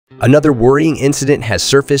Another worrying incident has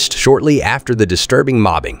surfaced shortly after the disturbing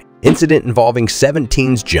mobbing incident involving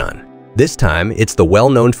 17's Jun. This time, it's the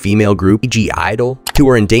well-known female group I-DLE who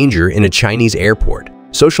are in danger in a Chinese airport.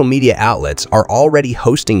 Social media outlets are already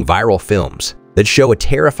hosting viral films that show a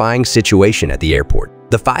terrifying situation at the airport.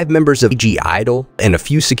 The 5 members of I-DLE and a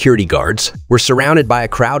few security guards were surrounded by a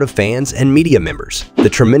crowd of fans and media members. The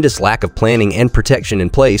tremendous lack of planning and protection in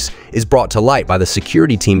place is brought to light by the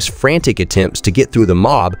security team's frantic attempts to get through the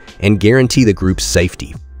mob and guarantee the group's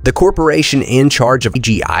safety. The corporation in charge of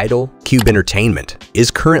I-DLE, Cube Entertainment, is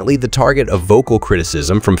currently the target of vocal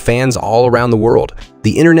criticism from fans all around the world.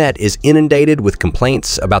 The internet is inundated with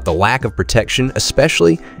complaints about the lack of protection,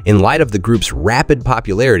 especially in light of the group's rapid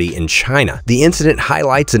popularity in China. The incident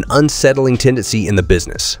highlights an unsettling tendency in the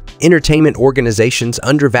business. Entertainment organizations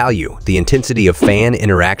undervalue the intensity of fan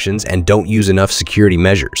interactions and don't use enough security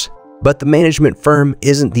measures. But the management firm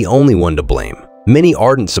isn't the only one to blame. Many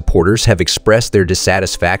ardent supporters have expressed their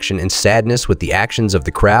dissatisfaction and sadness with the actions of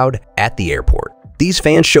the crowd at the airport. These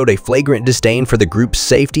fans showed a flagrant disdain for the group's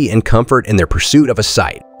safety and comfort in their pursuit of a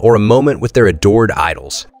sight or a moment with their adored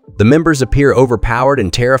idols. The members appear overpowered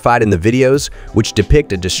and terrified in the videos, which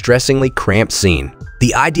depict a distressingly cramped scene.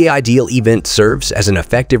 The I-DLE event serves as an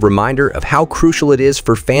effective reminder of how crucial it is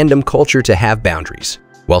for fandom culture to have boundaries.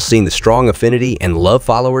 While seeing the strong affinity and love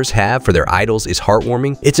followers have for their idols is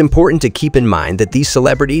heartwarming, it's important to keep in mind that these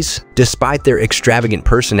celebrities, despite their extravagant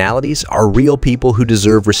personalities, are real people who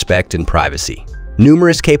deserve respect and privacy.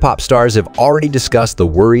 Numerous K-pop stars have already discussed the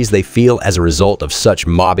worries they feel as a result of such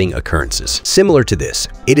mobbing occurrences. Similar to this,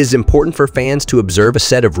 it is important for fans to observe a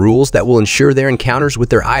set of rules that will ensure their encounters with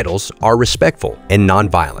their idols are respectful and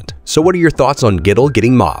non-violent. So what are your thoughts on Gidle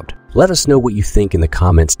getting mobbed? Let us know what you think in the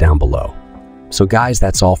comments down below. So guys,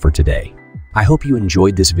 that's all for today. I hope you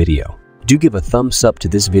enjoyed this video. Do give a thumbs up to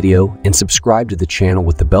this video and subscribe to the channel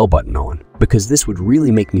with the bell button on, because this would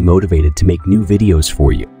really make me motivated to make new videos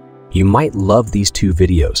for you. You might love these 2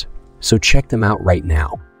 videos, so check them out right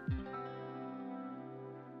now.